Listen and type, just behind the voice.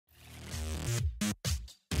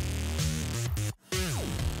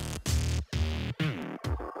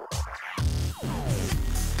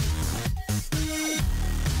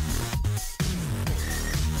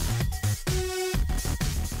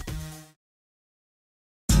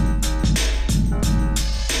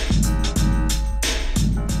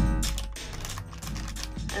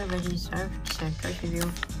guys, it's ToysReview,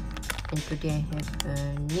 and today I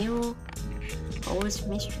have new hotwheels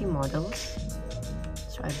mystery models.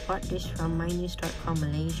 So I bought this from mynews.com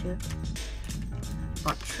Malaysia.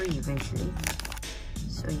 Bought 3 eventually,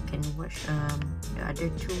 so you can watch the other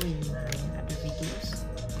 2 in my other videos,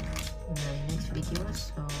 in my next video.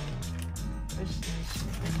 So first let's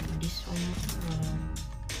open this one.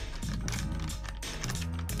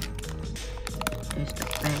 There's the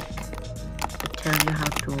back to tell you how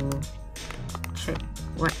to check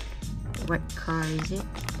what car is it.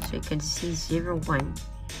 So you can see 01.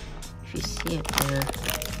 If you see it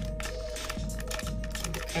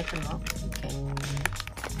in the catalog, you can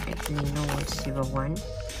actually know it's 01.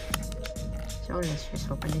 So let's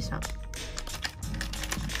just open this up.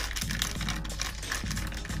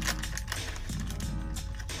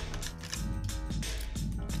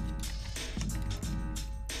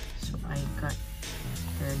 So I got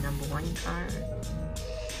the number 1 car.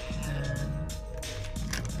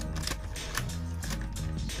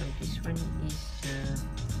 So this one is the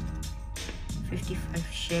 55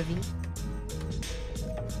 Chevy.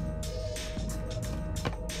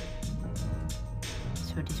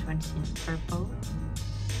 So this one's in purple.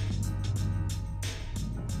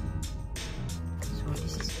 So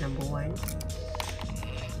this is number 1.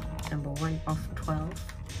 Number 1 of 12.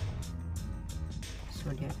 So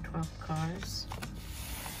there are 12 cars.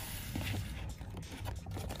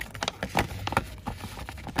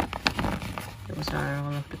 Those are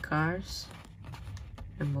all of the cars.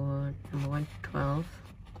 Number 1 to 12.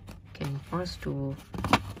 You can pause to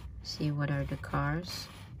see what are the cars.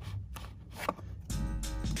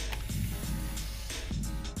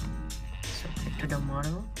 So back to the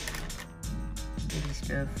model. It is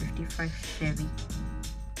the 55 Chevy.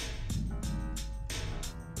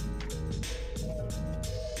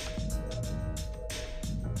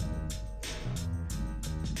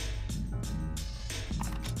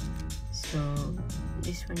 So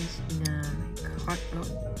this one is in a hot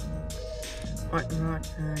rod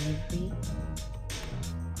livery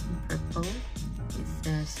in purple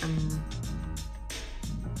with some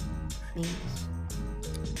flames.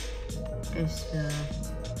 There's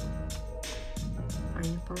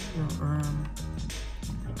pineapple. No,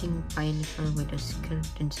 I think pineapple with a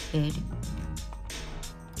skeleton's head.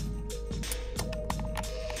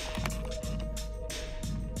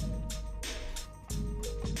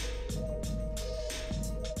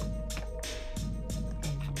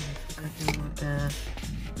 The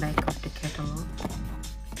back of the catalog.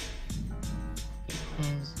 It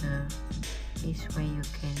has a place where you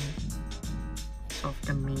can solve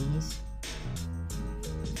the maze.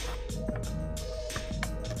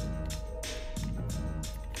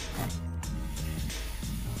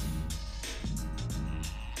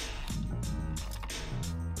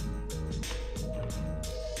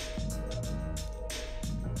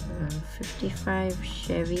 Uh, 55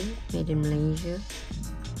 Chevy, made in Malaysia.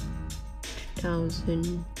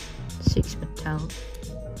 2006 Mattel.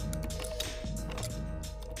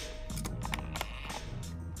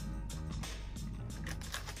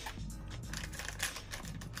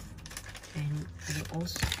 And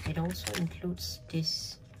it also includes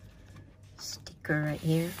this sticker right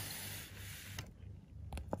here.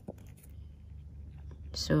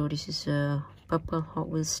 So this is a purple Hot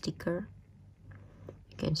Wheels sticker.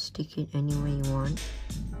 You can stick it anywhere you want.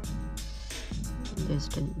 There's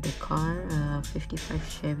the car, 55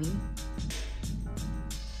 Chevy.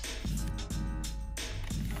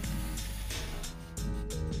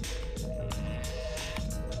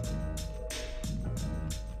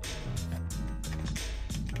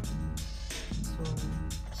 So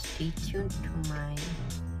stay tuned to my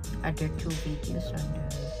other 2 videos on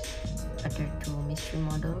the other 2 mystery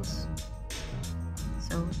models.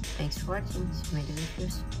 So thanks for watching. See my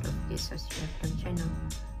reviews. Don't forget to subscribe to the channel.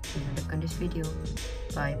 If you like on this video,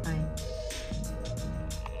 bye bye.